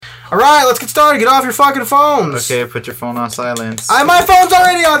Alright, let's get started. Get off your fucking phones. Okay, put your phone on silence. My phone's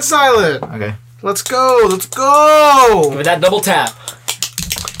already on silent. Okay. Let's go. Let's go. With that double tap.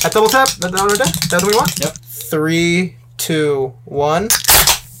 That double tap? That right there? That's what we want? Yep. 3, 2, 1.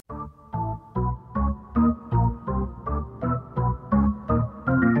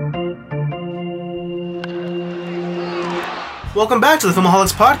 Welcome back to the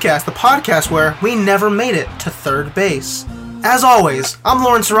Filmaholics Podcast, the podcast where we never made it to third base. As always, I'm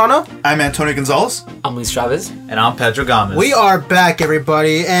Lauren Serrano. I'm Antonio Gonzalez. I'm Luis Chavez. And I'm Pedro Gomez. We are back,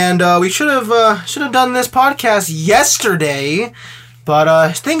 everybody, and we should have done this podcast yesterday,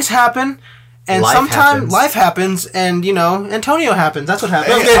 but things happen, and sometimes life happens, and Antonio happens. That's what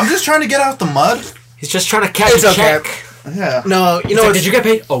happens. Hey, I'm just trying to get out the mud. He's just trying to catch a check. Yeah. No, did you get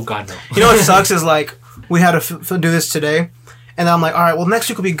paid? Oh God, no. You know what sucks is like we had to do this today, and I'm like, all right, well next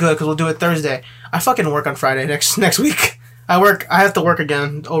week will be good because we'll do it Thursday. I fucking work on Friday next week. I have to work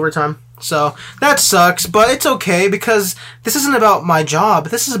again overtime. So that sucks, but it's okay because this isn't about my job.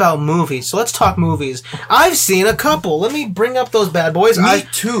 This is about movies. So let's talk movies. I've seen a couple. Let me bring up those bad boys. Me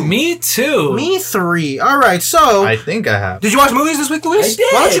too. Me too. Me 3. All right. So I think I have. Did you watch movies this week, Luis? I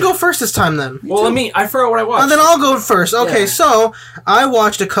did. Why don't you go first this time then? Well, I forgot what I watched. And then I'll go first. Okay. Yeah. So I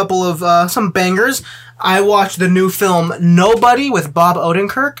watched a couple of some bangers. I watched the new film Nobody with Bob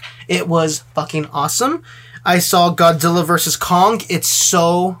Odenkirk. It was fucking awesome. I saw Godzilla vs. Kong. It's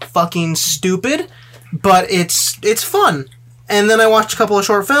so fucking stupid, but it's fun. And then I watched a couple of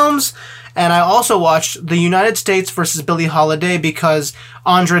short films, and I also watched The United States vs. Billie Holiday because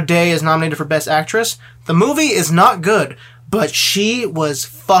Andra Day is nominated for Best Actress. The movie is not good, but she was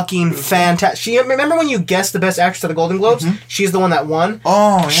fucking fantastic. Remember when you guessed the Best Actress at the Golden Globes? Mm-hmm. She's the one that won.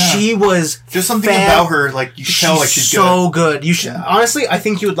 Oh, yeah. She was just something about her, like you could tell, like she's so good. You should honestly, I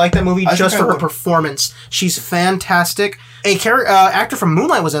think you would like that movie just for her performance. She's fantastic. A actor from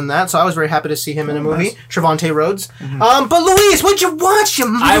Moonlight was in that, so I was very happy to see him in a movie. Nice. Trevante Rhodes. Mm-hmm. But Luis, what'd you watch?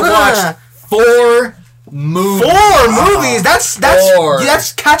 I watched 4 movies. 4 movies.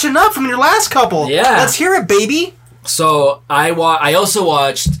 That's catching up from your last couple. Yeah. Let's hear it, baby. So I also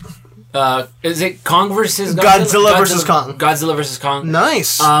watched. Is it Kong versus Godzilla versus Kong? Godzilla versus Kong.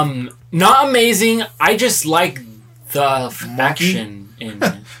 Nice. Not amazing. I just like the action in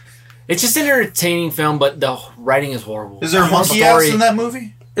it. It's just an entertaining film, but the writing is horrible. Is there a monkey ass in that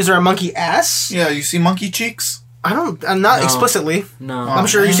movie? Is there a monkey ass? Yeah, you see monkey cheeks? I'm not explicitly. No. I'm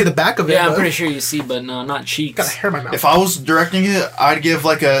sure you see the back of it. Yeah, I'm pretty sure you see, but no, not cheeks. Got a hair in my mouth. If I was directing it, I'd give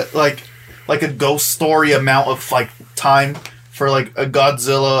like a ghost story amount of like time for like a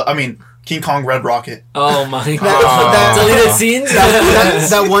Godzilla. I mean, King Kong Red Rocket. Oh my god! Deleted scenes.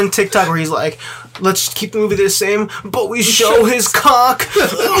 That one TikTok where he's like, "Let's keep the movie the same, but we show his cock." All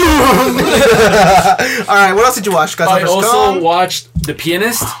right, what else did you watch? I also watched The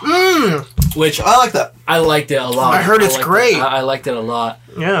Pianist, which I like that. I liked it a lot. I heard it's great. I liked it a lot.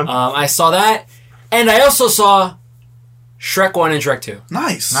 Yeah. I saw that, and I also saw Shrek 1 and Shrek 2.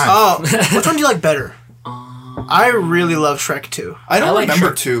 Nice. Oh, which one do you like better? I really love Shrek 2. I don't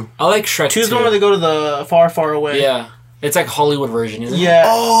remember Shrek 2. I like Shrek 2. 2 is the one where they go to the far, far away. Yeah. It's like Hollywood version, isn't it? Yeah.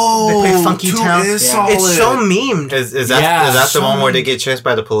 Oh, they play Funky 2 Town. is solid. It's so memed. Is that the one where they get chased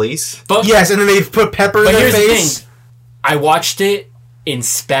by the police? But, yes, and then they put pepper in their face. But here's the thing. I watched it in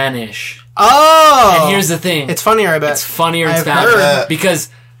Spanish. Oh! And here's the thing. It's funnier, I bet. It's funnier in I've Spanish. heard. Because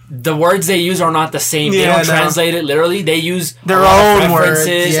the words they use are not the same. They don't translate it literally. They use their own words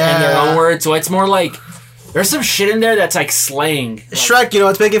and their own words. So it's more like... There's some shit in there that's like slang. Shrek,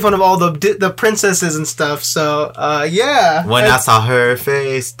 it's making fun of all the princesses and stuff, so, yeah. When I saw her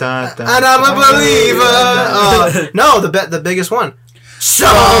face, dun, dun, and I'm a believer. No, the biggest one.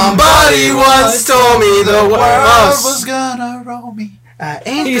 Somebody once told me the world was gonna roll me. I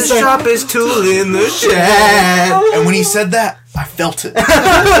ain't the sharpest tool in the shed. And when he said that, I felt it.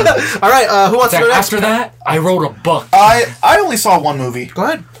 All right, who wants to go next? After that, I wrote a book. I only saw one movie. Go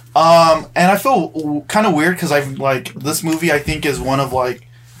ahead. And I feel kind of weird because I've this movie I think is one of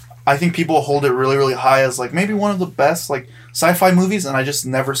I think people hold it really, really high as maybe one of the best sci-fi movies, and I just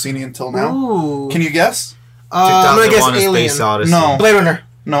never seen it until now. Ooh. Can you guess? I'm gonna guess Alien. No. Blade Runner.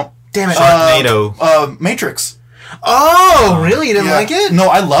 No. Damn it. Sharknado. Matrix. Oh, really? You didn't like it? No,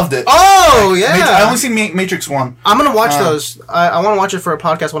 I loved it. Oh, yeah. I only seen Matrix 1. I'm gonna watch those. I want to watch it for a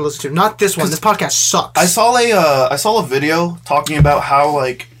podcast I want to listen to. Not this one. This podcast sucks. I saw a video talking about how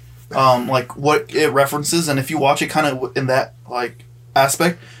what it references, and if you watch it kind of in that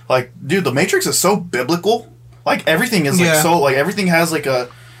aspect, dude, the Matrix is so biblical. Everything is so everything has not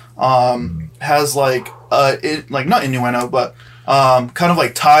innuendo, but kind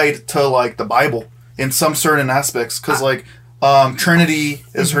of tied to the Bible in some certain aspects, because Trinity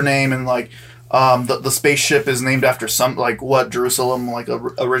is her name, and like the spaceship is named after some like what Jerusalem like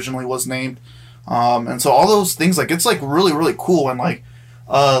originally was named, and so all those things like it's like really really cool, and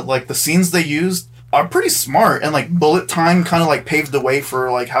like the scenes they used are pretty smart, and like bullet time kind of like paved the way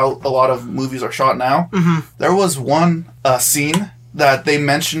for like how a lot of movies are shot now. There was one scene that they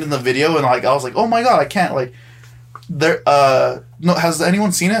mentioned in the video, and like I was like, oh my god, I can't like there. No, has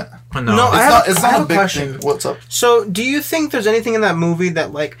anyone seen it? No, it's not a big question. thing. What's up? So, do you think there's anything in that movie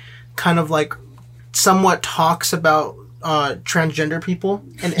that like kind of like somewhat talks about transgender people?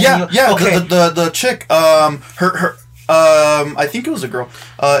 Yeah. Okay. The chick, her I think it was a girl.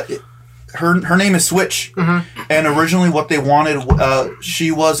 Her name is Switch, and originally what they wanted,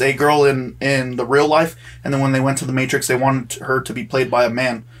 she was a girl in the real life, and then when they went to the Matrix, they wanted her to be played by a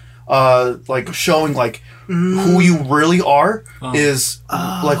man, like showing like who you really are is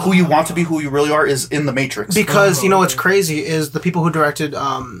like who you want to be, who you really are is in the Matrix. Because you know what's crazy is the people who directed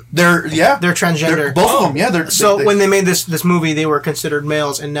they're transgender. Both of them, yeah. When they made this movie, they were considered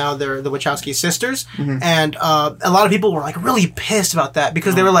males, and now they're the Wachowski sisters. And a lot of people were like really pissed about that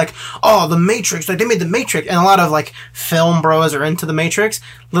because they were like, "Oh, the Matrix! Like they made the Matrix." And a lot of like film bros are into the Matrix.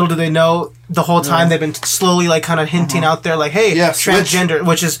 Little do they know, the whole time they've been slowly like kind of hinting out there, like, "Hey, transgender,"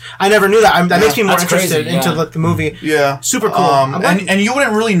 which is I never knew that. That makes me more interested into like the movie. Yeah, super cool. And you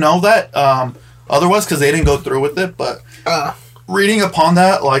wouldn't really know that otherwise because they didn't go through with it, but. Reading upon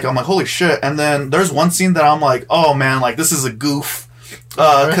that, like, I'm like, holy shit. And then there's one scene that I'm like, oh man, like, this is a goof.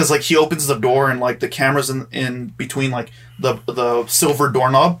 Because, like, he opens the door and, like, the camera's in between, like, the silver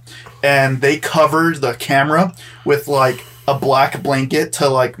doorknob. And they covered the camera with, like, a black blanket to,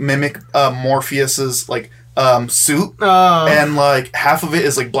 like, mimic Morpheus's, like, suit. And, like, half of it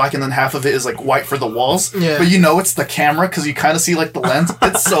is, like, black and then half of it is, like, white for the walls. Yeah. But you know it's the camera because you kind of see, like, the lens.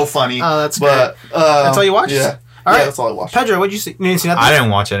 It's so funny. Oh, that's great. That's all you watched? Yeah. All right, that's all I watched. Pedro, what'd you see? You didn't see nothing? I didn't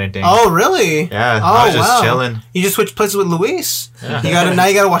watch anything. Oh, really? Yeah, oh, I was just chilling. You just switched places with Luis. Yeah. Now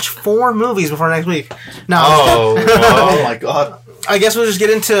you gotta watch 4 movies before next week. No. Oh my god. I guess we'll just get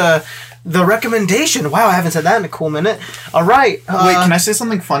into the recommendation. Wow, I haven't said that in a cool minute. All right. Wait, can I say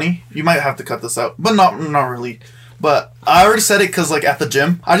something funny? You might have to cut this out, but not really. But I already said it because, like, at the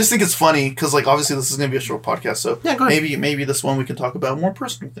gym, I just think it's funny because, like, obviously this is going to be a short podcast, so yeah, go ahead. maybe this one we can talk about more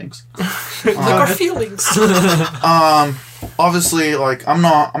personal things, like our feelings. Obviously, like, I'm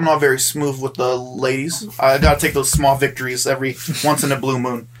not very smooth with the ladies. I gotta take those small victories every once in a blue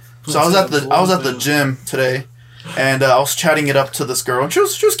moon. So I was at the gym today, and I was chatting it up to this girl, and she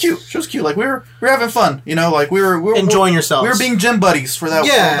was cute. She was cute. Like we were having fun, you know, like we were enjoying yourselves. We were being gym buddies for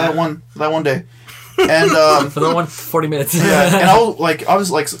that one day. And for the 40 minutes. Yeah, and I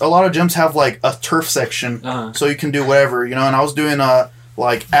was like a lot of gyms have like a turf section, so you can do whatever, you know. And I was doing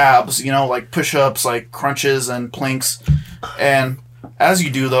like abs, you know, like push-ups, like crunches and planks. And as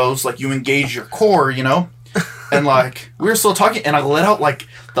you do those, like you engage your core, you know. And like we were still talking, and I let out like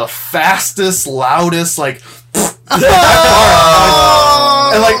the fastest, loudest, like. And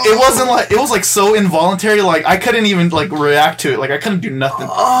like it was like so involuntary, like I couldn't even like react to it, like I couldn't do nothing.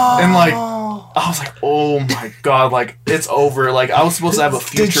 And like I was like, oh my god, like it's over. Like I was supposed to have a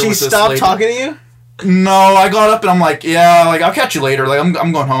future with this lady. Did she stop talking to you? No, I got up and I'm like, yeah, like I'll catch you later. Like I'm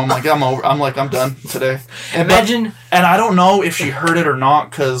going home. Like I'm over. I'm done today. And I don't know if she heard it or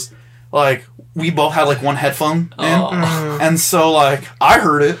not because like we both had like one headphone in, and so like I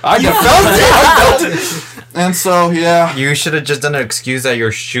heard it. I felt it. And so yeah, you should have just done an excuse that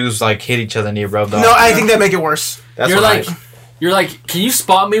your shoes like hit each other and you rubbed off. No, I think that make it worse. You're like, can you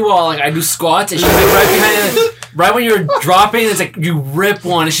spot me while like I do squats? And she's like right behind it. Right when you're dropping, it's like you rip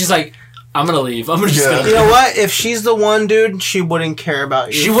one, and she's like, I'm gonna leave. I'm just gonna leave. You know what? If she's the one, dude, she wouldn't care about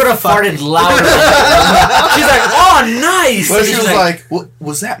you. She would have farted louder. She's like, oh, nice. But she was like,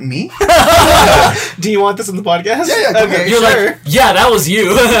 was that me? Do you want this in the podcast? Yeah. Okay, you're sure. like, yeah, that was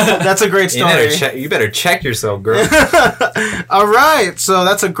you. That's a great story. You better check yourself, girl. All right, so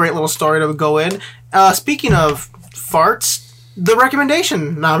that's a great little story to go in. Speaking of farts, the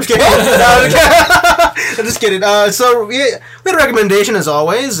recommendation. No, I'm just kidding. I'm just kidding. So we had a recommendation as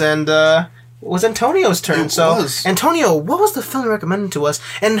always, and it was Antonio's turn. Antonio, what was the film you recommended to us,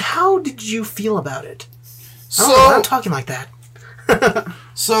 and how did you feel about it? I'm talking like that. The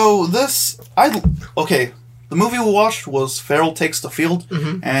movie we watched was Ferrell Takes the Field,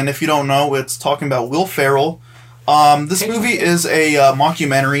 and if you don't know, it's talking about Will Ferrell. This movie is a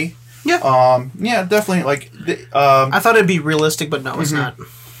mockumentary. Yeah. Yeah, definitely. Like, I thought it'd be realistic, but no, it's not.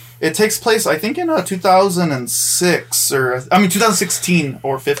 It takes place, I think, in 2016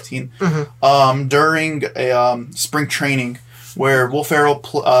 or 15, during a spring training where Will Ferrell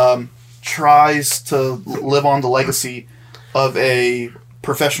tries to live on the legacy of a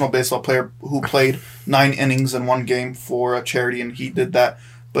professional baseball player who played 9 innings in one game for a charity, and he did that.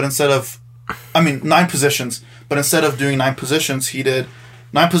 But instead of, 9 positions. But instead of doing 9 positions, he did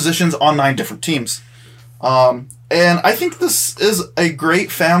 9 positions on 9 different teams. And I think this is a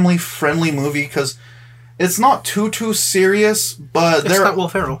great family-friendly movie because it's not too serious, but It's not Will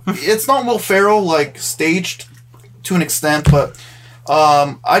Ferrell. it's not Will Ferrell, like, staged to an extent, but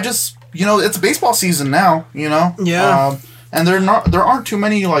I just, it's baseball season now, Yeah. and there aren't too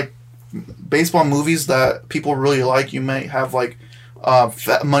many, like, baseball movies that people really like. You may have, like,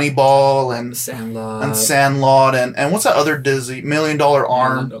 Moneyball and Sandlot and what's that other Disney, $1 Million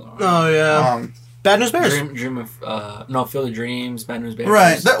Arm. Oh, yeah. Bad News Bears. Dream of Philly Dreams, Bad News Bears.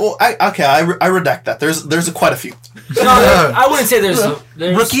 Right. I redact that. There's quite a few. No, I wouldn't say there's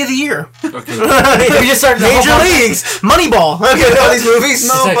Rookie of the Year. Okay. You just started Major Leagues. Moneyball. Okay, all these movies.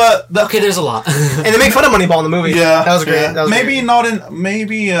 No, like, but okay, there's a lot. And they make fun of Moneyball in the movie. yeah, That was great. yeah. That was maybe great.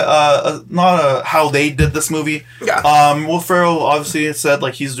 not how they did this movie. Yeah. Will Ferrell obviously said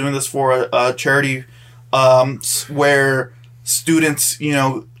like he's doing this for a charity, where students,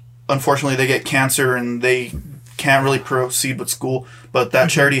 unfortunately they get cancer and they can't really proceed with school, but that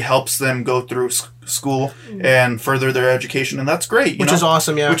charity helps them go through school and further their education, and that's great. Which is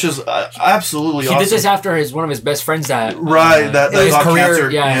awesome, yeah. Which is absolutely He awesome. did this after one of his best friends that that his got career, cancer.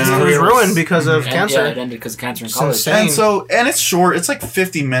 yeah, his It was career ruined because of cancer. Yeah, it ended because of cancer in It's college. insane. And it's short. It's like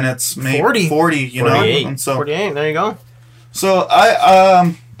 50 minutes, maybe 40. 40, 48. And so 48, there you go. So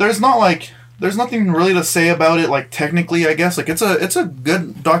there's nothing really to say about it. Like technically, I guess like it's a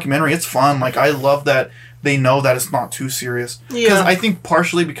good documentary. It's fun. Like I love that they know that it's not too serious. Because Yeah. I think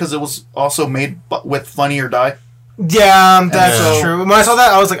partially because it was also made with Funny or Die. Yeah, that's so- true. When I saw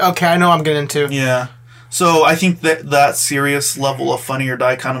that, I was like, okay, I know what I'm getting into. Yeah. So I think that serious level of Funny or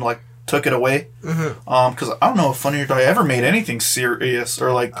Die kind of like took it away. Because I don't know if Funny or Die ever made anything serious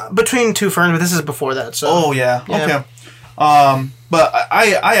or like. Between Two Ferns, but this is before that, so. Oh yeah. Yeah. Okay. But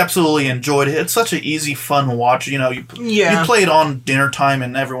I absolutely enjoyed it. It's such an easy, fun watch. You play it on dinner time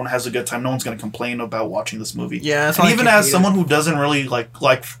and everyone has a good time. No one's going to complain about watching this movie. Yeah, it's and not even like as you- someone who doesn't really like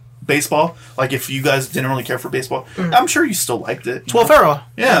baseball, like if you guys didn't really care for baseball, I'm sure you still liked it. It's Will Ferrell.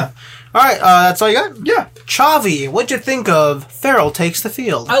 Yeah. All right, that's all you got? Yeah. Chavi, what'd you think of Ferrell Takes the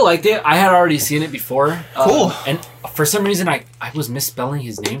Field? I liked it. I had already seen it before. Cool. And for some reason, I was misspelling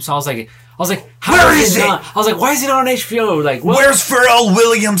his name, so I was like, how Where is is it it? not? I was like, why is it on HBO? Like, what? Where's Ferrell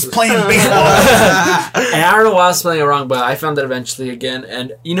Williams playing baseball? And I don't know why I was spelling it wrong, but I found it eventually again,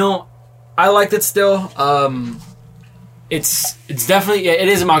 and I liked it still. It's definitely it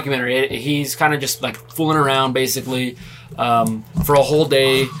is a mockumentary. He's kind of just like fooling around basically for a whole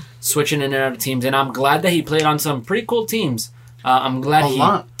day, switching in and out of teams, and I'm glad that he played on some pretty cool teams. I'm glad he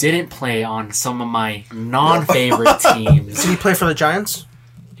lot. didn't play on some of my non-favorite teams. Did he play for the Giants?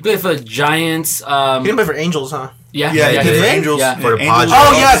 He played for the Giants. He didn't play for Angels, huh? Yeah, Yeah, he he did did. Angels. Yeah. For the Angels, Padres.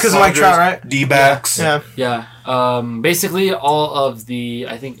 Oh, yeah, 'cause of Mike Trout, right? D-backs. Yeah. Yeah. Basically all of the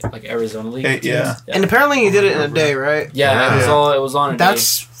I think like Arizona League. Hey, teams. yeah. And apparently he did it in a day, right? Yeah, it was on a day.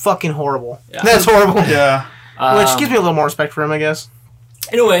 That's fucking horrible. Yeah. That's horrible. Yeah. Which gives me a little more respect for him, I guess.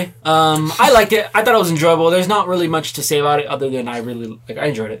 Anyway, I liked it. I thought it was enjoyable. There's not really much to say about it other than I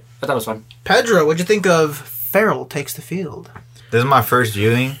enjoyed it. I thought it was fun. Pedro, what'd you think of Ferrell Takes the Field? This is my first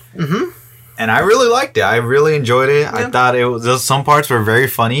viewing. And I really liked it. I really enjoyed it. I thought some parts were very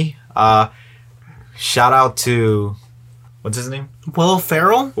funny. Shout out to, what's his name? Will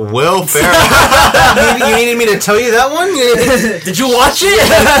Ferrell? Will Ferrell. You needed me to tell you that one? Did you watch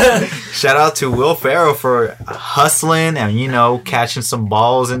it? Shout out to Will Ferrell for hustling and, catching some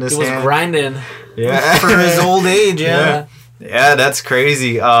balls in his He was hand. grinding. Yeah. For his old age, yeah. Yeah, that's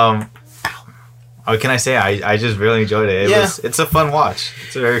crazy. What can I say? I just really enjoyed it. It's a fun watch.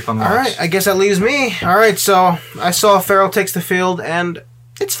 It's a very fun watch. All right, I guess that leaves me. All right, so I saw Ferrell Takes the Field, and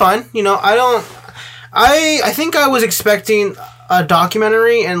it's fine. I think I was expecting a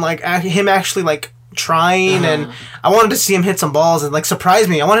documentary and like him actually like trying, and I wanted to see him hit some balls and like surprise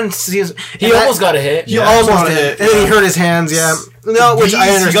me. I wanted to see his. He almost got a hit. He almost did, and then he hurt his hands. Yeah, no, which I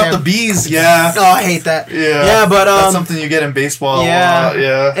understand. You got the bees. Yeah. Oh, I hate that. Yeah. But that's something you get in baseball. Yeah.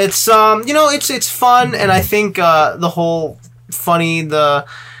 Yeah. It's it's fun, and I think the whole funny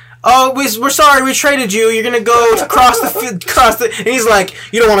we're sorry, we traded you. You're gonna go cross the. And he's like,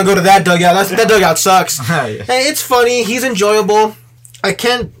 you don't want to go to that dugout. That dugout sucks. Yeah. Hey, it's funny. He's enjoyable. I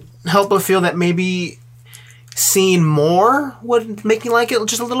can't help but feel that maybe seeing more would make me like it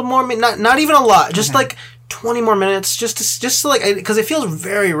just a little more. Not even a lot. Just like 20 more minutes just to like, because it feels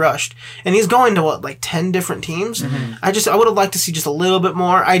very rushed, and he's going to what, like 10 different teams. I would have liked to see just a little bit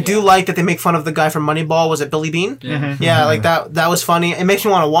more. I do like that they make fun of the guy from Moneyball. Was it Billy Bean? Yeah, like that was funny. It makes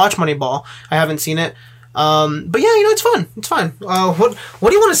me want to watch Moneyball. I haven't seen it. But yeah, it's fun. It's fine. What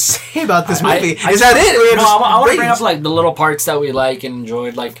do you want to say about this movie? Is that it? I want to bring up like the little parts that we like and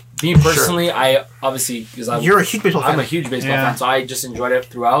enjoyed. Like me personally, I obviously you're a huge baseball fan. I'm a huge baseball fan, so I just enjoyed it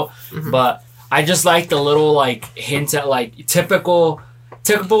throughout. But I just like the little like hints at like typical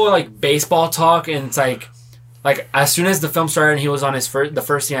like baseball talk, and it's like as soon as the film started and he was on the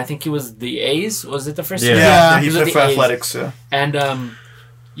first team, I think he was the A's. Was it the first team? Yeah, he played for Athletics. Yeah, and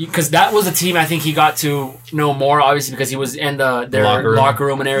because that was a team I think he got to know more, obviously, because he was in their locker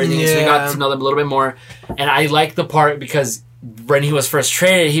room and everything. So he got to know them a little bit more. And I like the part because when he was first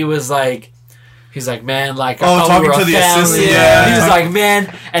traded, he's like, man, like, I thought we were a family. Assistant. Yeah. He was like,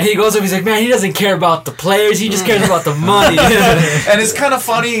 man, and he goes up, he's like, man, he doesn't care about the players, he just cares about the money. And it's kind of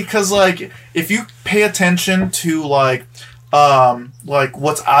funny because, like, if you pay attention to, like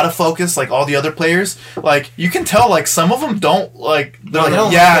what's out of focus, like all the other players, like you can tell, like some of them don't like.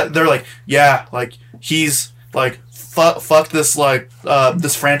 They're like he's like fuck this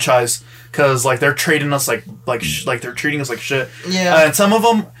this franchise because like they're trading us like they're treating us like shit. Yeah, and some of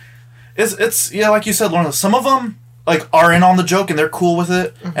them, it's like you said, Lorna. Some of them like are in on the joke and they're cool with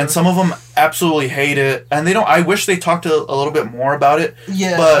it, and some of them absolutely hate it, and they don't. I wish they talked a little bit more about it.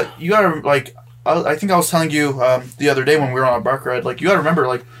 Yeah, but you gotta like. I think I was telling you the other day when we were on a bike ride, like, you gotta remember,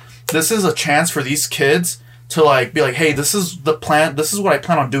 like, this is a chance for these kids to, like, be like, hey, this is the plan, this is what I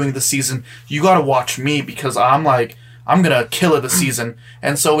plan on doing this season, you gotta watch me, because I'm gonna kill it this season,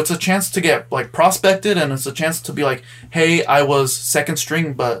 and so it's a chance to get, like, prospected, and it's a chance to be like, hey, I was second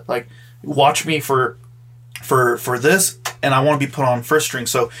string, but, like, watch me for this, and I want to be put on first string,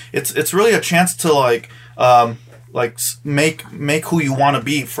 so it's really a chance to, like make who you want to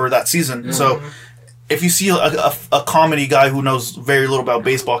be for that season. So if you see a comedy guy who knows very little about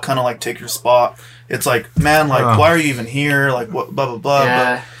baseball kind of like take your spot, it's like, man, like why are you even here, like what, blah blah blah.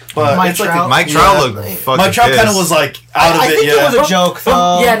 Yeah. But Mike Trout looked fucking Mike Trout kind of was like out of it. I think it was a joke,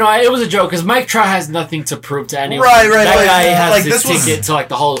 though. It was a joke because Mike Trout has nothing to prove to anyone. Right. That guy has his ticket to like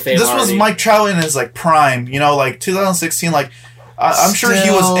the Hall of Fame. This was Mike Trout in his like prime, like 2016, like. I'm sure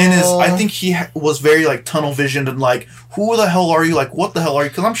he was in his. I think he was very like tunnel visioned and like, who the hell are you? Like, what the hell are you?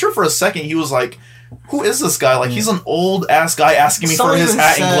 Because I'm sure for a second he was like, who is this guy? Like, he's an old ass guy asking me for his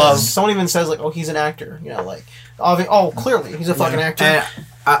hat and gloves. Someone even says like, oh, he's an actor. Like, clearly he's a fucking actor. And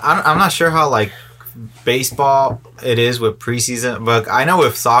I'm not sure how like baseball it is with preseason, but I know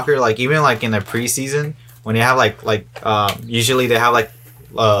with soccer, like even like in the preseason when they have usually they have like.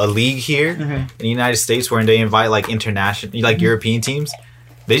 A league here in the United States where they invite like international, like European teams.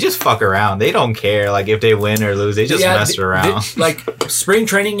 They just fuck around. They don't care like if they win or lose. They just mess around. Like spring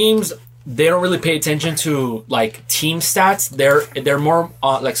training games, they don't really pay attention to like team stats. They're more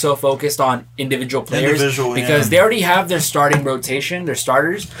like so focused on individual players because they already have their starting rotation, their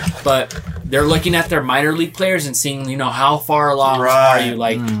starters, but they're looking at their minor league players and seeing how far along are you,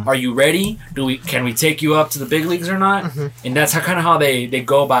 like are you ready? Can we take you up to the big leagues or not? And that's how they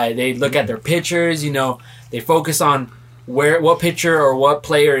go by. They look at their pitchers, they focus on what pitcher or what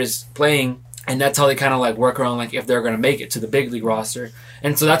player is playing. And that's how they kind of like work around like if they're going to make it to the big league roster.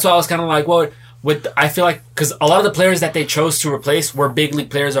 And so that's why I was kind of like, well, I feel like because a lot of the players that they chose to replace were big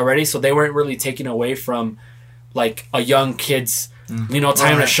league players already, so they weren't really taken away from like a young kid's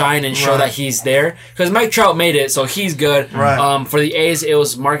time to shine and show that he's there. Because Mike Trout made it, so he's good. Right. For the A's, it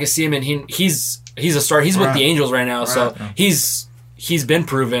was Marcus Semien. He's a star. He's with the Angels right now, so he's been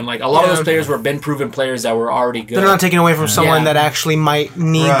proven. Like a lot of those players were been proven players that were already good. They're not taking away from someone that actually might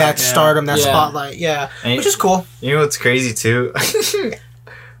need that stardom, that spotlight. Yeah, and which is cool. You know what's crazy too?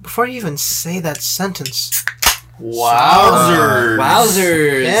 Before you even say that sentence. Wowzers.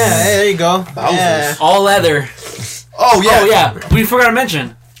 Wowzers. Yeah, there you go. Yeah. All leather. Oh yeah. We forgot to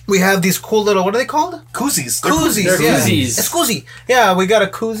mention. We have these cool little, what are they called? Koozies. They're koozies. It's koozie. Yeah, we got a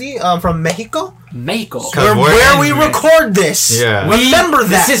koozie from Mexico. Where we record this. Yeah. Remember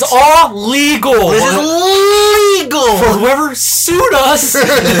that. This is all legal. This is legal. For whoever sued us.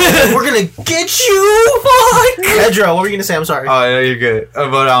 We're going to get you. Fuck. Pedro, what were you going to say? I'm sorry. Oh, no, you're good.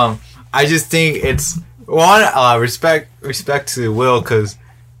 But I just think it's, one, respect to Will, because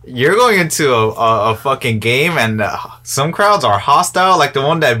you're going into a fucking game and some crowds are hostile, like the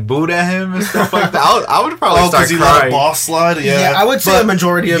one that booed at him and stuff like that. I would probably start crying. Let a boss slide. Yeah, I would say the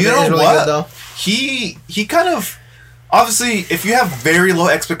majority of it is really good, though. He kind of, obviously, if you have very low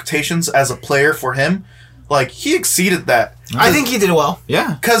expectations as a player for him, like he exceeded that. I think he did well.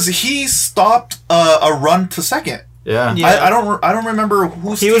 Yeah. Because he stopped a run to second. Yeah. Yeah. I don't remember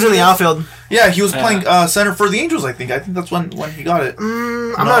who He was in the outfield. Yeah, he was playing center for the Angels. I think that's when he got it.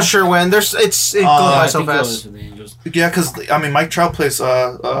 I'm not sure when. It goes by so fast. Yeah, because I mean Mike Trout plays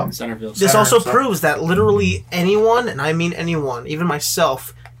Center field. This center, also so- proves that literally anyone, and I mean anyone, even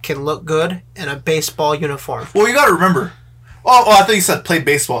myself, can look good in a baseball uniform. Well, you got to remember. Oh, I thought you said play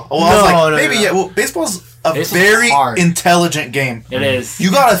baseball. Oh, I was like, maybe yeah. Well, baseball's a very hard. intelligent game. It is. You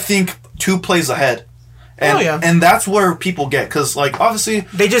got to think 2 plays ahead. And, and that's where people get, because, like, obviously...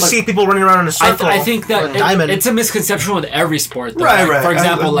 They just see people running around in a circle. I think that it's a misconception with every sport. Though. Right, like, right. For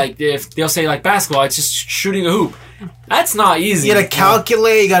example, like, if they'll say, like, basketball, it's just shooting a hoop. That's not easy. You gotta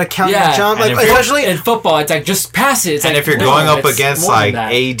calculate, you gotta count your jump. Like, especially in football, it's like, just pass it. It's and like, if you're going up against, like,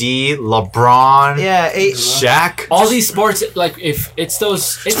 AD, LeBron, Shaq... All these sports, like, if it's those...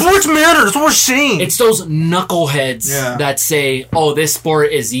 Sports matter, that's what we're seeing. It's those knuckleheads that say, oh, this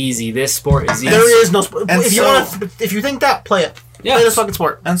sport is easy, this sport is easy. There is no sport. And If you think that, play it. Yeah. Play this fucking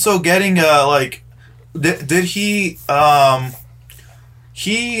sport. And so getting, like... Did he...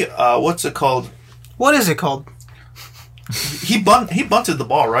 what's it called? What is it called? He bunted the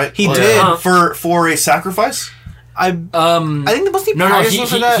ball, right? He did. For a sacrifice? I think the most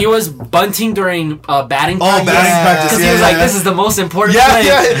he was bunting during batting practice. Oh, batting practice. Because he was like, this is the most important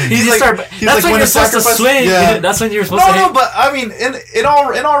play. He's like, that's when you're supposed to swing. Yeah. That's when you're supposed to hit. No, but I mean, in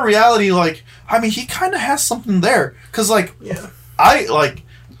all reality, like, I mean, he kind of has something there. Because, like,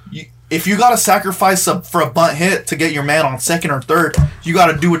 if you got to sacrifice for a bunt hit to get your man on second or third, you got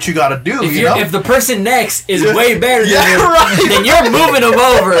to do what you got to do. If the person next is way better than you, right. then you're moving them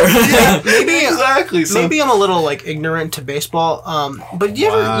over. Maybe exactly. So. Maybe I'm a little like ignorant to baseball. But you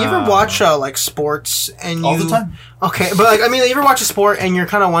ever watch like sports and all the time? Okay, but like I mean, you ever watch a sport and you're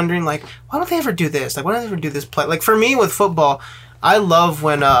kind of wondering like, why don't they ever do this? Like, why don't they ever do this play? Like for me with football. I love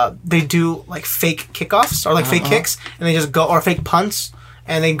when they do like fake kickoffs or like fake kicks and they just go or fake punts.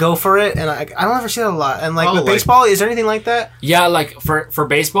 And they go for it, and I don't ever see that a lot. And like with baseball, is there anything like that? Yeah, like for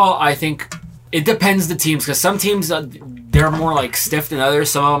baseball, I think it depends the teams because some teams they're more like stiff than others.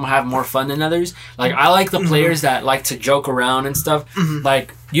 Some of them have more fun than others. Like I like the players that like to joke around and stuff.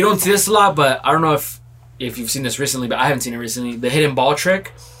 Like you don't see this a lot, but I don't know if you've seen this recently, but I haven't seen it recently. The hidden ball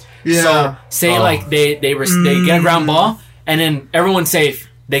trick. Yeah. So say like they get a ground ball, and then everyone's safe.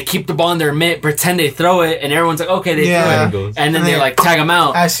 They keep the ball in their mitt, pretend they throw it, and everyone's like, okay, they threw it. And then they like tag them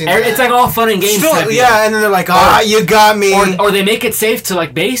out. I see that. It's like all fun and games. Still, and then they're like, you got me. Or they make it safe to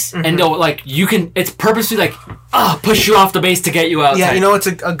like base, and they'll like, it's purposely like, push you off the base to get you out. Yeah, you know, it's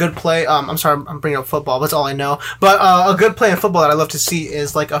a good play. I'm sorry, I'm bringing up football. That's all I know. But a good play in football that I love to see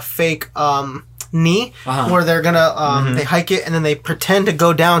is like a fake knee where they're gonna they hike it and then they pretend to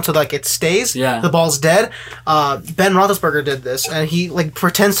go down so like it stays. Yeah, the ball's dead. Ben Roethlisberger did this and he like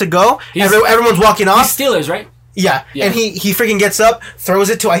pretends to go. Everyone's walking off. He's Steelers, right? Yeah, and he freaking gets up, throws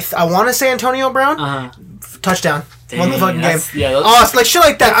it to I want to say Antonio Brown. Touchdown. Won the fucking game. Yeah, it's like shit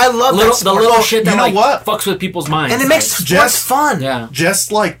like that. I love the little shit that what fucks with people's minds, and it makes sports fun. Yeah,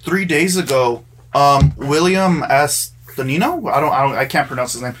 just like 3 days ago, William S. Danino? I can't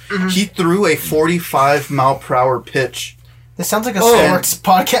pronounce his name. He threw a 45-mile-per-hour pitch. This sounds like a sports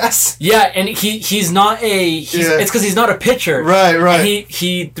podcast. Yeah, and he's not it's because he's not a pitcher. Right. And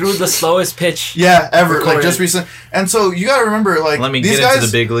he threw the slowest pitch. Yeah, ever. Recorded. Like just recently. And so you gotta remember, like let me these get guys, into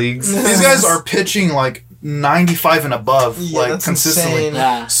the big leagues. These guys are pitching like 95 and above, like consistently. Insane.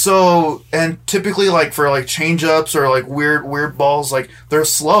 Yeah. So and typically like for like change ups or like weird balls, like they're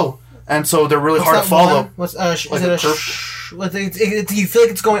slow. And so they're really hard to follow. What's like is it do you feel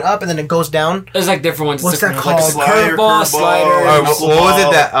like it's going up and then it goes down? There's like different ones. What's that called? Like curveball, slider. What was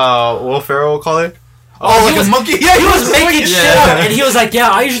it that Will Ferrell called it? Like a monkey? Yeah, he was making shit up. And he was like, yeah,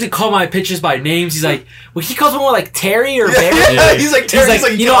 I usually call my pitches by names. He's like, well, he calls them more like Terry or Barry. Yeah, he's like Terry. He's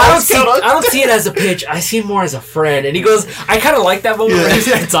like, you know, I don't see it as a pitch. I see it more as a friend. And he goes, I kind of like that moment where he's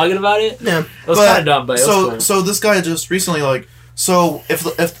like talking about it. Yeah. It was kind of dumb, but it was fun. So this guy just recently, like, so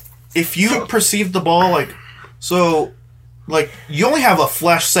if you perceive the ball, like, so, like, you only have a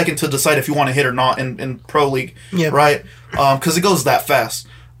flash second to decide if you want to hit or not in Pro League, right? Because it goes that fast.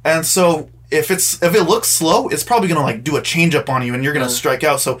 And so, if it looks slow, it's probably going to, like, do a change-up on you, and you're going to strike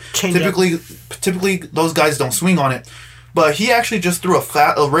out. So, typically, those guys don't swing on it. But he actually just threw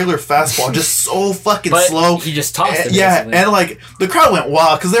a regular fastball, just so fucking slow. He just tossed it. Yeah, and, like, the crowd went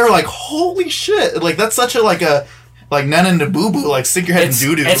wild, because they were like, holy shit. Like, that's such a, like, a like Nana and the Boo Boo, like stick your head in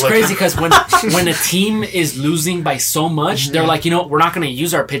doo doo. It's like, crazy because when a team is losing by so much, they're like, we're not going to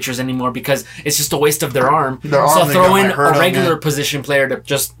use our pitchers anymore because it's just a waste of their arm. So throw in a regular position player to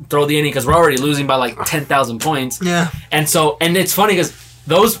just throw the inning because we're already losing by like 10,000 points. Yeah. And it's funny because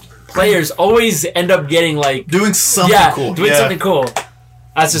those players always end up getting like doing something cool. Doing something cool.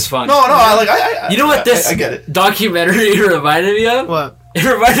 That's just fun. No, I you know what this I get it. documentary reminded me of? What? It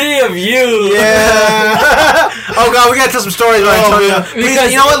reminded me of you. Yeah. Oh god, we gotta tell some stories.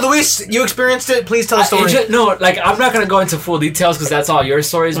 Because you know what, Luis, you experienced it. Please tell a story. I'm not gonna go into full details because that's all your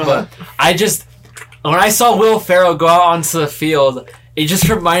stories. But when I saw Will Ferrell go out onto the field, it just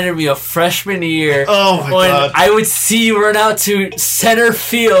reminded me of freshman year. Oh my when god! I would see you run out to center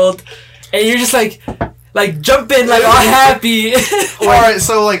field, and you're just like jumping like all happy. All right,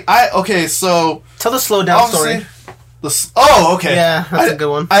 so tell the slow down story. Okay. Yeah, that's a good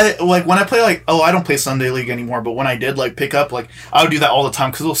one. I when I play I don't play Sunday League anymore, but when I did pick up I would do that all the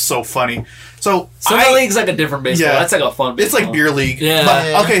time because it was so funny. So Sunday League's like a different baseball. Yeah, that's like a fun baseball. It's like beer league. Yeah.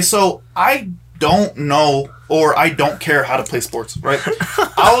 But, okay, so I don't know or I don't care how to play sports, right?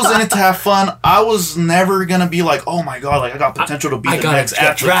 I was in it to have fun. I was never gonna be like, oh my god, I got potential to be the next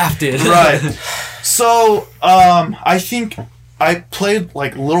athlete. Drafted. Right. So I think I played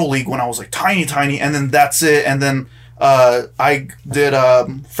Little League when I was tiny, and then that's it, and then. I did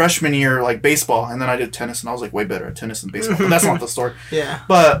freshman year baseball, and then I did tennis, and I was way better at tennis than baseball. But that's not the story. Yeah.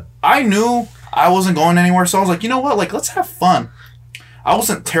 But I knew I wasn't going anywhere, so I was like, you know what? Let's have fun. I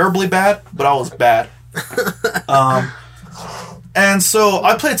wasn't terribly bad, but I was bad. And so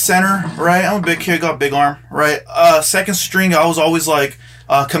I played center, right? I'm a big kid, got a big arm, right? Second string, I was always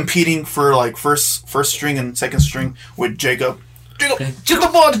competing for first string and second string with Jacob. Jiggle.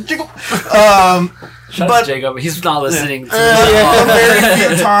 Shout out to Jacob. He's not listening. Yeah. Very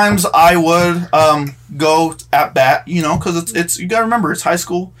few times I would go at bat, because it's you gotta remember it's high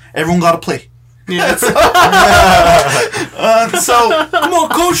school. Everyone gotta play. Yeah. So come on,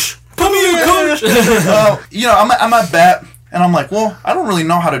 coach. Come here, coach. I'm at bat, and I'm like, well, I don't really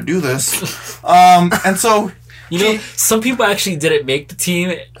know how to do this, and so. Some people actually didn't make the team.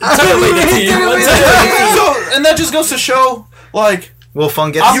 And that just goes to show, Will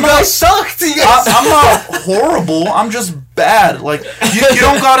Fun get you guys sucked. I'm not horrible. I'm just bad.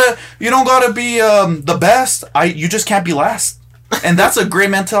 You don't gotta be the best. You just can't be last. And that's a great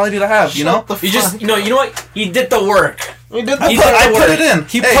mentality to have. You know what? He did the work. I put it in.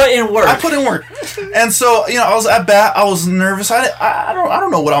 He put in work. I put in work. And so I was at bat. I was nervous. I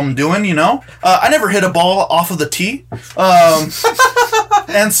don't know what I'm doing. I never hit a ball off of the tee.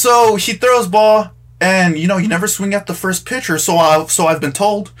 And so he throws ball. And you never swing at the first pitch, or so I've been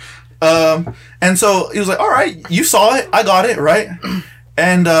told. And so he was like, "All right, you saw it, I got it, right?"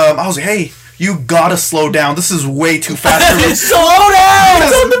 And I was like, "Hey, you gotta slow down. This is way too fast for me. Slow down!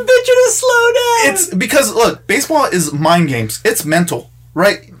 Tell the pitcher to slow down." It's because look, baseball is mind games. It's mental,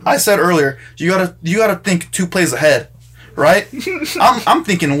 right? I said earlier, you gotta think 2 plays ahead, right? I'm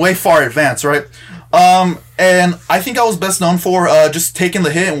thinking way far advanced, right? And I think I was best known for just taking the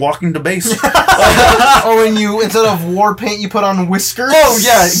hit and walking to base. Or when you, instead of war paint, you put on whiskers. Oh,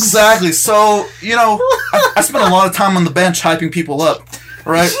 yeah, exactly. So, I spent a lot of time on the bench hyping people up,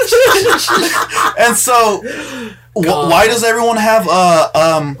 right? And so, why does everyone have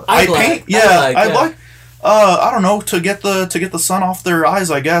eye paint? Yeah, eye black. I don't know, to get the sun off their eyes,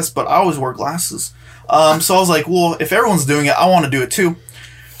 I guess, but I always wear glasses. So I was like, well, if everyone's doing it, I want to do it too.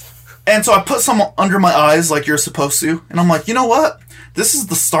 And so I put some under my eyes like you're supposed to. And I'm like, you know what? This is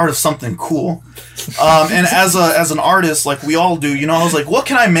the start of something cool. And as an artist, we all do, I was like, what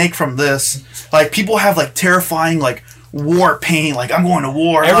can I make from this? People have terrifying war paint. I'm going to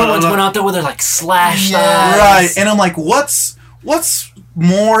war. Everyone's going out there with their slashed eyes. Right. And I'm like, what's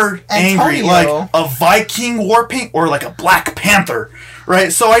more angry? A Viking war paint or a Black Panther?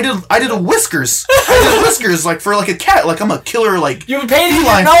 Right, so I did a whiskers. I did whiskers for a cat. I'm a killer. You painted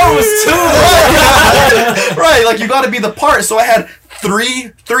your nose too. Right, you got to be the part. So I had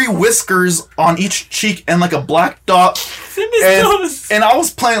three whiskers on each cheek and a black dot. And I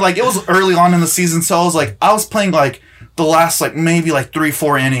was playing it was early on in the season, so I was playing the last maybe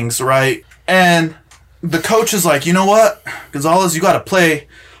 3-4 innings, right? And the coach is like, you know what, Gonzalez, you got to play.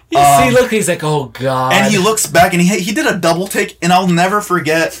 He's like, oh god. And he looks back and he did a double take, and I'll never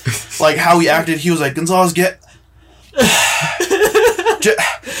forget how he acted. He was like, Gonzalez, just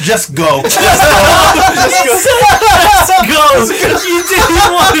go. Just go. You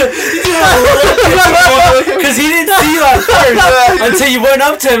didn't want to. Because he didn't see you at first until you went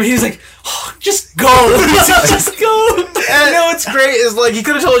up to him. He was like, oh just go. Just go. And you know what's great is like he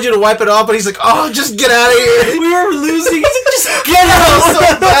could have told you to wipe it off, but he's like, "Oh, just get out of here." We were losing. He's like, just get out.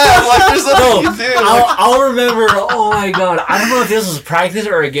 so bad. Like, there's nothing you do. I'll remember. Oh my god! I don't know if this was practice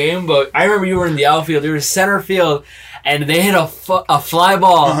or a game, but I remember you were in the outfield. You were center field, and they hit a fly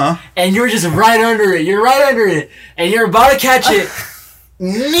ball, and you were just right under it. You're right under it, and you're about to catch it.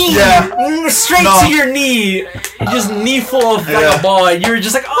 Knee, straight to your knee, just knee full of like a ball, and you were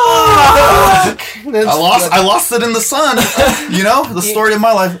just like, oh! I lost it in the sun. You know, the story of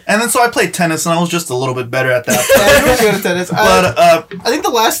my life. And then so I played tennis, and I was just a little bit better at that. Yeah, you were good at tennis. But I think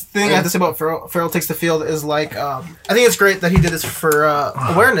the last thing I have to say about Ferrell Takes the Field is like, I think it's great that he did this for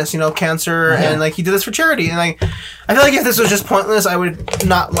awareness, you know, cancer, and like he did this for charity. And like, I feel like if this was just pointless, I would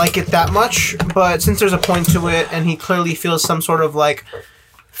not like it that much. But since there's a point to it, and he clearly feels some sort of like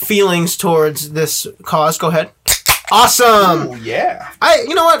feelings towards this cause, go ahead. Awesome. Ooh, yeah.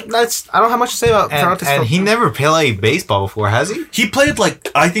 You know what? I don't have much to say about Ferrell Takes the Field. And he never played baseball before, has he? He played like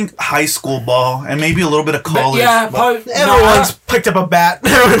I think high school ball and maybe a little bit of college. Yeah, probably. Everyone's picked up a bat.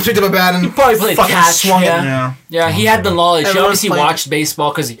 Everyone's picked up a bat and He probably played fucking catch. swung it. Yeah, he had the knowledge. He Everyone's obviously playing- watched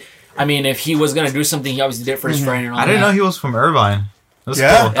baseball because, I mean, if he was gonna do something, he obviously did it for his friend and all I didn't that. know he was from Irvine. That's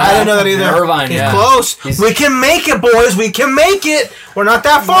Yeah. cool. I didn't know that either. Irvine, He's yeah. close. We can make it, boys. We can make it. We're not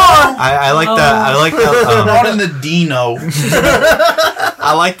that far. I like that. I like that. Not in the Dino.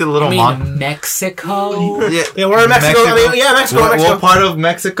 I like the little I mean, Mexico. Yeah, we're in Mexico. I mean, yeah, Mexico. What part of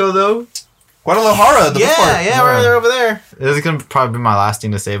Mexico though? Guadalajara, the big part. Yeah, we're over there. This is gonna probably be my last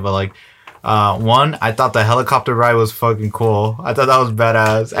thing to say, but like, one, I thought the helicopter ride was fucking cool. I thought that was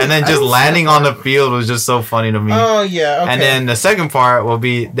badass, and then just landing on the field was just so funny to me. Oh yeah. Okay. And then the second part will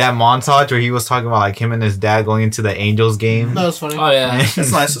be that montage where he was talking about like him and his dad going into the Angels game. that was funny. Oh yeah.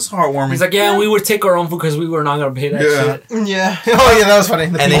 It's nice. It's heartwarming. He's like, yeah, we would take our own food because we were not gonna pay that shit. Yeah. Oh yeah, that was funny.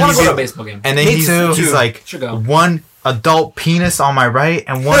 And I then want he's to go to a baseball game. And then Me he's too. like, Should go. one adult penis on my right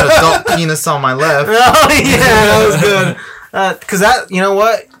and one adult penis on my left. Oh yeah, that was good. Because that, you know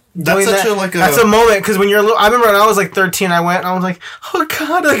what? That's Doing such that- a like a. That's a moment because when you're, I remember when I was like 13, I went and I was like, oh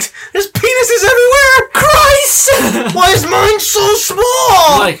god, like there's penises everywhere. Christ, why is mine so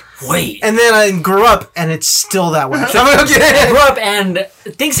small? Like, wait. And then I grew up and it's still that way. So I'm like, I okay. grew up and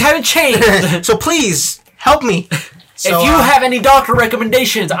things haven't changed. So please help me. So, if you have any doctor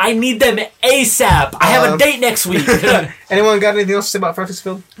recommendations, I need them ASAP. I have a date next week. anyone got anything else to say about Ferrell Takes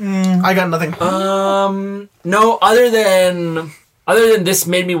the Field? I got nothing. No, other than this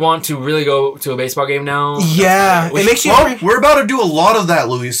made me want to really go to a baseball game now. Yeah, it makes you. Well, we're about to do a lot of that,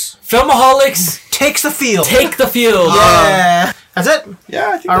 Luis. Filmaholics, Takes the field. take the field. Yeah, that's it. Yeah,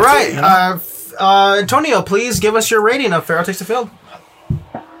 I think All that's right, it, you know? Antonio, please give us your rating of Ferrell Takes the Field.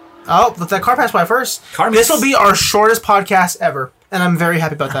 Oh, let that car pass by first. Car This miss. will be our shortest podcast ever, and I'm very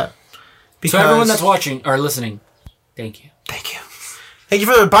happy about that. So everyone that's watching or listening, thank you. Thank you. Thank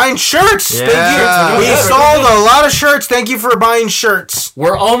you for buying shirts. Yeah. Thank you. We sold a lot of shirts. Thank you for buying shirts.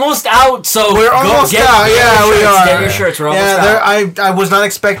 We're almost out, so We're go almost get out. your Yeah, we shirts. are. Get your shirts. We're almost Yeah, out. I was not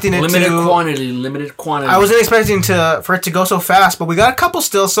expecting it Limited to. quantity. I wasn't expecting for it to go so fast, but we got a couple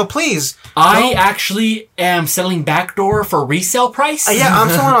still. So please, I actually am selling backdoor for resale price. yeah, I'm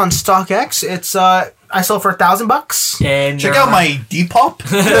selling on StockX. It's I sell for $1,000. And Check out my Depop.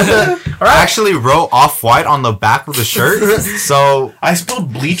 I actually wrote Off-White on the back of the shirt, so I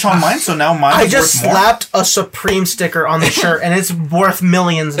spilled bleach on mine, so now mine I is just worth more. slapped a Supreme sticker on the shirt, and it's worth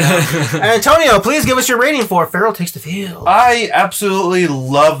millions now. And Antonio, please give us your rating for Ferrell Takes the Field. I absolutely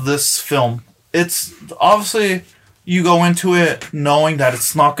love this film. It's obviously you go into it knowing that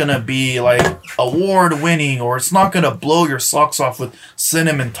it's not gonna be like award winning or it's not gonna blow your socks off with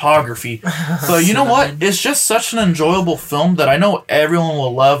cinematography. But you know what? It's just such an enjoyable film that I know everyone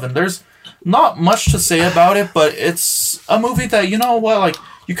will love, and there's not much to say about it, but it's a movie that, you know what, like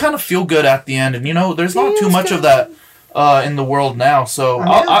you kind of feel good at the end, and you know there's not too much of that in the world now. So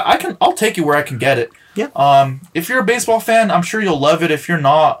I'll take it where I can get it. Yeah. If you're a baseball fan, I'm sure you'll love it. If you're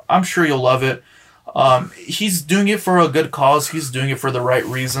not, I'm sure you'll love it. He's doing it for a good cause. He's doing it for the right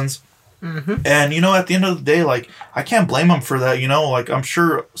reasons. Mm-hmm. And, you know, at the end of the day, like, I can't blame him for that, you know? Like, I'm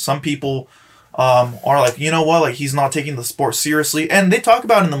sure some people are like, you know what? Like, he's not taking the sport seriously. And they talk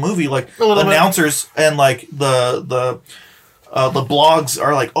about in the movie, like, the announcers and, like, the blogs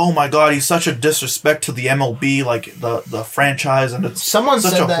are like, oh my god, he's such a disrespect to the MLB, like, the franchise. And it's Someone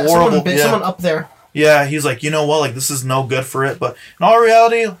such said a that. horrible... Someone up there. Yeah, he's like, you know what? Like, this is no good for it. But in all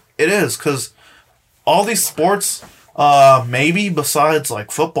reality, it is, because all these sports, maybe besides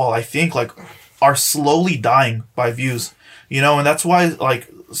like football, I think like are slowly dying by views. And that's why like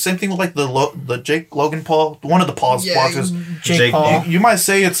same thing with like the Jake Logan Paul, one of the Paul's boxers. Jake Paul. You might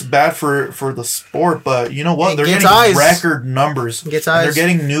say it's bad for the sport, but you know what? They're getting eyes. record numbers. Gets and eyes. they're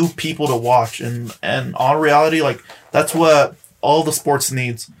getting new people to watch, and on reality, like that's what all the sports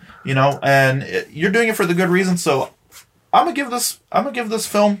needs. And you're doing it for the good reason. So I'm gonna give this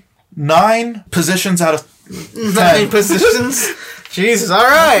film 9 positions out of 10. 9 positions. Jesus, all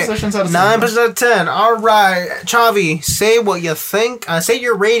right. 9 positions out of 9 10. positions out of 10. All right, Chavi, say what you think. Say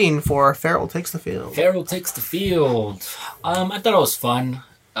your rating for Ferrell Takes the Field. Ferrell Takes the Field. I thought it was fun.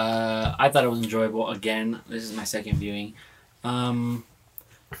 I thought it was enjoyable. Again, this is my second viewing.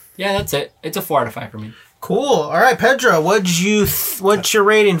 Yeah, that's it. It's a 4 out of 5 for me. Cool. All right, Pedro, what's your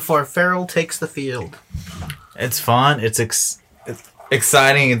rating for Ferrell Takes the Field? It's fun. It's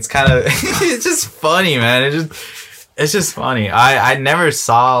exciting. It's kind of it's just funny, man. It's just funny. I never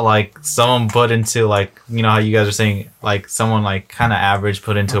saw like someone put into like how you guys are saying like someone like kind of average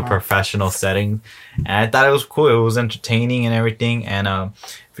put into a professional setting, and I thought it was cool. It was entertaining and everything. And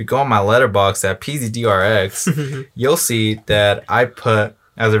if you go on my letterbox at PZDRX, you'll see that I put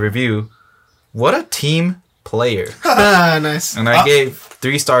as a review, what a team player. Nice. And I gave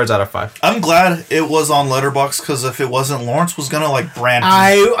 3 stars out of 5. I'm glad it was on Letterboxd because if it wasn't, Lawrence was gonna like brand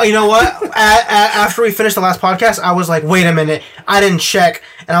me. You know what? After we finished the last podcast, I was like, wait a minute, I didn't check,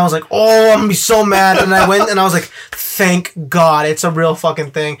 and I was like, oh, I'm gonna be so mad. And I went and I was like, thank God, it's a real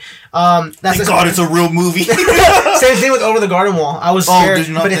fucking thing. Thank God, it's a real movie. Same thing with Over the Garden Wall. I was scared, did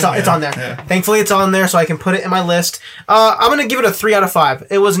you not but it's think? on there. Yeah. Thankfully, it's on there, so I can put it in my list. I'm gonna give it a 3 out of 5.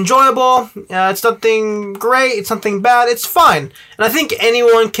 It was enjoyable. It's nothing great. It's nothing bad. It's fine, and I think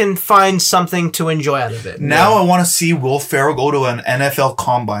anyone can find something to enjoy out of it. Now I want to see Will Ferrell go to an NFL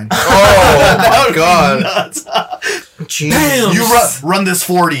combine. Oh my God! Nuts. Jeez. You run this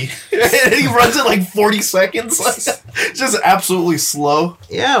 40, and he runs it like 40 seconds. Just absolutely slow.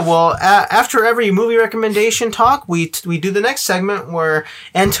 Yeah, well, after every movie recommendation talk, we do the next segment where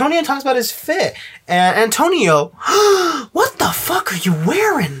Antonio talks about his fit. And Antonio, what the fuck are you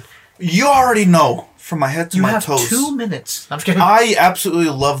wearing? You already know from my head to You my have toes. 2 minutes. I'm just kidding. I absolutely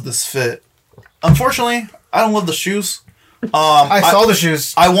love this fit. Unfortunately, I don't love the shoes. I saw the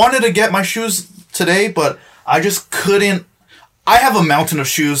shoes. I wanted to get my shoes today, but I just couldn't. I have a mountain of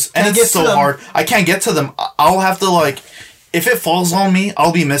shoes, and Can't get it's to so them. hard. I can't get to them. I'll have to like, if it falls on me,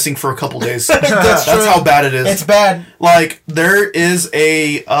 I'll be missing for a couple days. That's true. how bad it is. It's bad. Like there is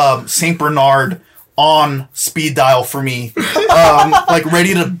a Saint Bernard on speed dial for me, like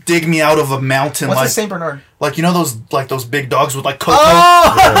ready to dig me out of a mountain. What's like a Saint Bernard? like those big dogs with like cocoa,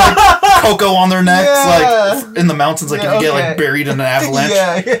 Oh! cocoa on their necks, Yeah. like in the mountains. Like Yeah, if you get okay. like buried in an avalanche.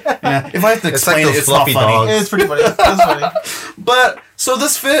 yeah. Yeah. If I have to It's like explain those it, it's not fluffy funny. dogs. It's pretty funny. That's funny. But so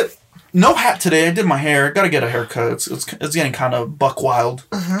this fit, no hat today. I did my hair. Got to get a haircut. It's getting kind of buck wild.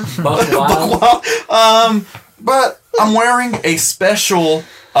 Buck Wild. But I'm wearing a special,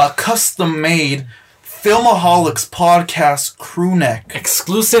 custom made Filmaholics podcast crew neck.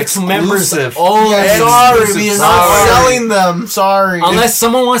 Exclusive to members. Exclusive. Oh, Yeah, Exclusive. sorry, we are not Sorry. selling them. Sorry. unless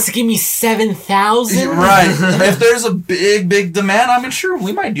someone wants to give me 7,000. Right. If there's a big demand, I mean, sure,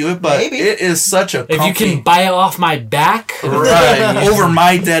 we might do it, but Maybe. it is such a If you can buy it off my back. right over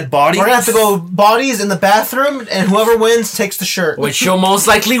my dead body. We're gonna have to go bodies in the bathroom, and whoever wins takes the shirt. Which you'll most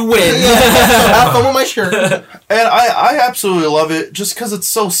likely win. So have fun with my shirt. And I absolutely love it just because it's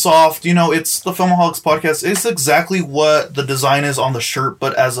so soft. It's the Filmaholics podcast. It's exactly what the design is on the shirt,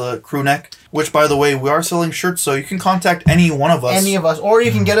 but as a crew neck. Which, by the way, we are selling shirts, so you can contact any one of us. Any of us. Or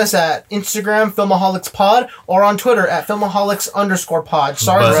you can get us at Instagram, FilmaholicsPod, or on Twitter at Filmaholics_pod.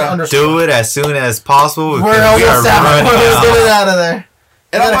 Sorry, But it's underscore. do it as soon as possible. We're because we are almost out. running We're almost out. getting out of there.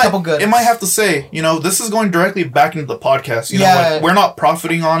 And Got a couple good. It might have to say, this is going directly back into the podcast. Yeah. We're not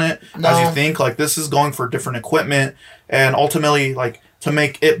profiting on it as No. you think. Like, this is going for different equipment and ultimately, like, to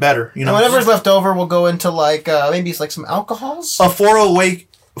make it better. And whatever's left over, we'll go into, like, maybe it's like some alcohols. a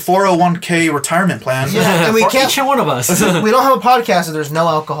 401k retirement plan. Yeah, and we For can't. each one of us. We don't have a podcast if there's no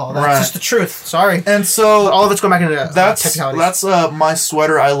alcohol. That's Right. just the truth. Sorry. And so All of it's going back into that's technicalities. my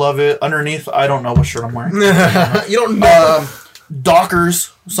sweater. I love it. Underneath, I don't know what shirt I'm wearing. You don't know.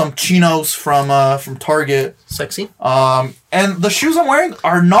 Dockers, some chinos from Target. Sexy. And the shoes I'm wearing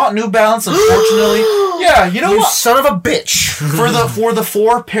are not New Balance, unfortunately. Yeah, you know You what? son of a bitch. For the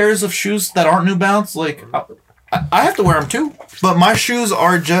 4 pairs of shoes that aren't New Balance, like I have to wear them too. But my shoes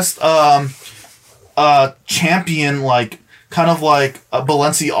are just champion, like kind of like a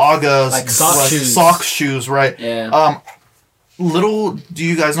Balenciaga's Like sock shoes. sock shoes, right? Yeah. Little do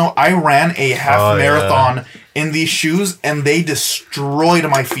you guys know, I ran a half Oh, marathon in these shoes, and they destroyed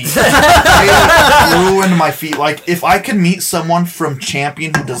my feet. They ruined my feet. Like, if I could meet someone from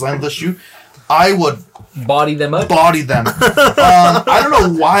Champion who designed the shoe, I would body them up. I don't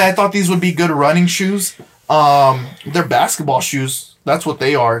know why I thought these would be good running shoes. They're basketball shoes. That's what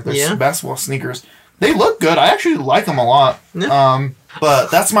they are. They're basketball sneakers. They look good. I actually like them a lot. Yeah.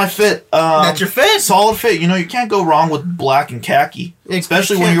 But that's my fit. That's your fit. Solid fit. You know, you can't go wrong with black and khaki,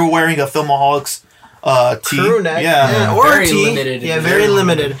 especially when you're wearing a Filmaholics tee. Crew neck. Yeah. Or Very a tee. limited. Yeah, very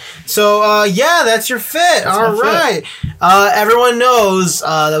limited. So, that's your fit. All right. Everyone knows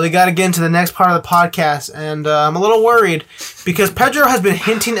that we got to get into the next part of the podcast, and I'm a little worried because Pedro has been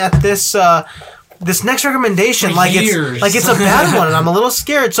hinting at this this next recommendation like it's a bad one, and I'm a little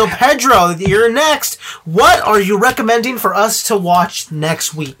scared. So, Pedro, you're next. What are you recommending for us to watch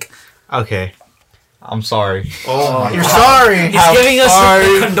next week? Okay. I'm sorry. Oh, my You're God. sorry. He's giving us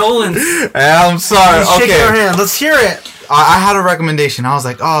a condolence. I'm sorry. He's shaking our hand. Let's hear it. I had a recommendation. I was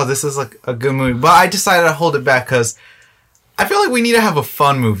like, oh, this is like a good movie. But I decided to hold it back because I feel like we need to have a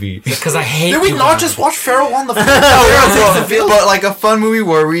fun movie. Because I hate Did we you not guys. just watch Ferrell on the field? But like a fun movie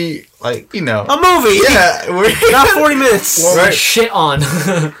where we, like, you know. A movie. Yeah. Not 40 minutes. Or Right. shit on.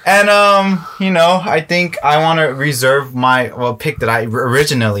 And, you know, I think I want to reserve my pick that I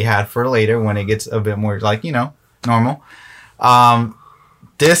originally had for later when it gets a bit more, like, you know, normal.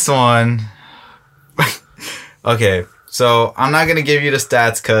 This one. Okay. So I'm not going to give you the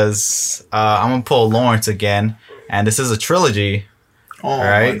stats because I'm going to pull Lawrence again. And this is a trilogy. Oh,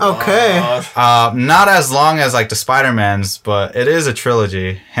 Right? my Okay. gosh. Not as long as like the Spider-Mans, but it is a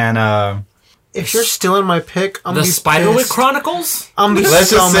trilogy. And If you're stealing my pick, I'm The gonna be Spiderwick pissed. Chronicles? I'm gonna be let's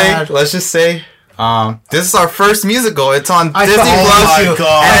so just mad. say, this is our first musical. It's on I Disney fucking Plus, hate you.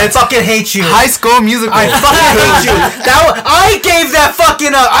 God. And I it's fucking hate you. High School Musical. I fucking hate you. I gave that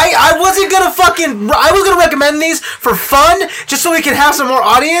fucking I wasn't gonna I was gonna recommend these for fun, just so we can have some more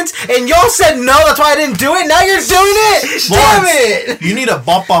audience, and y'all said no, that's why I didn't do it. Now you're doing it. Damn it. You need a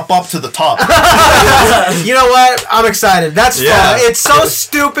bump to the top. You know what? I'm excited. That's Yeah. fun. It's so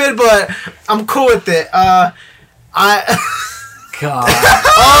stupid, but I'm cool with it. God.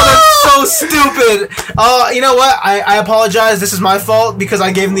 Oh, that's so stupid. You know what? I apologize. This is my fault because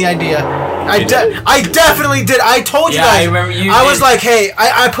I gave him the idea. I definitely did. I told you Yeah, guys. I remember you I was did. like, hey,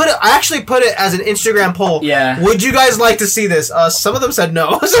 I actually put it as an Instagram poll. Yeah. Would you guys like to see this? Some of them said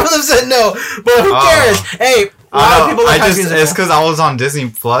no. Some of them said no. But who cares? Hey, a lot of people like High School Musical. It's because I was on Disney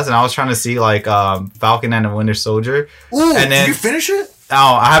Plus and I was trying to see like Falcon and the Winter Soldier. Ooh, And then- did you finish it?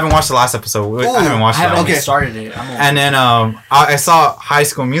 Oh, I haven't watched the last episode. I haven't watched I haven't that. even Okay. started it. And then I saw High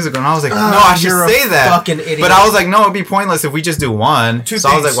School Musical and I was like, no, I should you're a say that. fucking idiot. But I was like, no, it'd be pointless if we just do one. Two so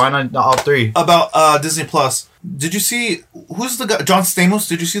I was things. like, why not all three? About Disney Plus. Did you see who's the guy? John Stamos.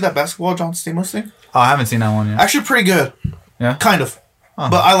 Did you see that basketball John Stamos thing? Oh, I haven't seen that one yet. Actually, pretty good. Yeah? Kind of. Oh.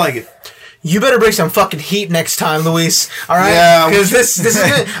 But I like it. You better bring some fucking heat next time, Luis. All right? Yeah, Because this is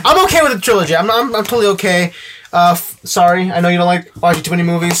good. I'm okay with the trilogy. I'm totally okay. Sorry, I know you don't like watching too many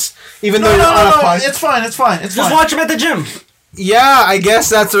movies, even though you're on a podcast. It's fine. It's fine. It's just fine. watch him at the gym. Yeah, I guess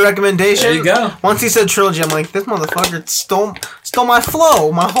that's a recommendation. There you go. Once he said trilogy, I'm like, this motherfucker stole my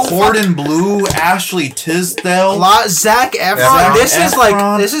flow, my whole Corden Blue, Ashley Tisdale, Zach Efron. Zac This is like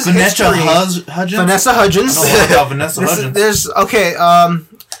Efron, this is Vanessa history. Hudgens. Vanessa Hudgens. I don't know about Vanessa Hudgens. There's okay.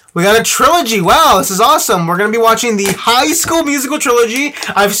 We got a trilogy. Wow, this is awesome. We're gonna be watching the High School Musical trilogy.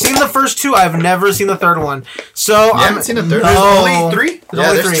 I've seen the first two. I've never seen the third one. So I haven't seen the third No. one? There's only three? There's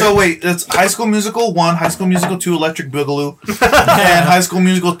only three. So wait, it's High School Musical 1, High School Musical 2, Electric Boogaloo, and High School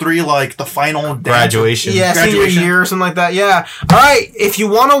Musical 3, like the final dance. Graduation. Yeah, senior Graduation. year or something like that. Yeah. All right. If you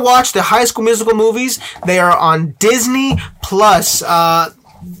want to watch the High School Musical movies, they are on Disney Plus. I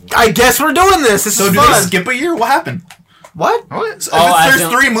guess we're doing this. This So is do fun. they skip a year? What happened? What? What? So Oh, if as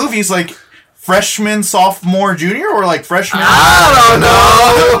there's in- 3 movies, like freshman, sophomore, junior, or like freshman? I don't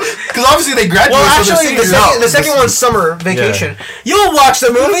know. Because obviously they graduate. Well, so they're actually, the seniors. second one's summer vacation. You'll watch the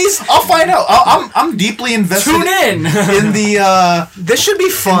movies. I'll find out. I'm deeply invested. Tune in. In the This should be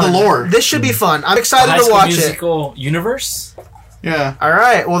fun. the lore. This should be fun. I'm excited High to School watch it. Musical universe. yeah. All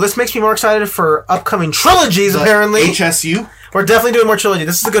right. Well, this makes me more excited for upcoming trilogies. The Apparently, HSU. we're definitely doing more trilogy.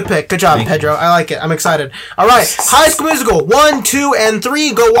 This is a good pick. Good job, Pedro. I like it. I'm excited. All right, High School Musical 1, 2, and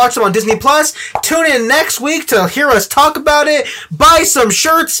 3. Go watch them on Disney Plus. Tune in next week to hear us talk about it. Buy some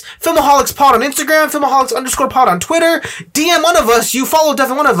shirts. Filmaholics Pod on Instagram. Filmaholics_pod on Twitter. DM one of us. You follow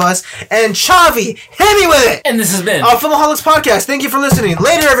definitely one of us. And Chavi, hit me with it. And this has been Filmaholics Podcast. Thank you for listening.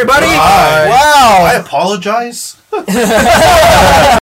 Later, everybody. Bye. Wow. I apologize.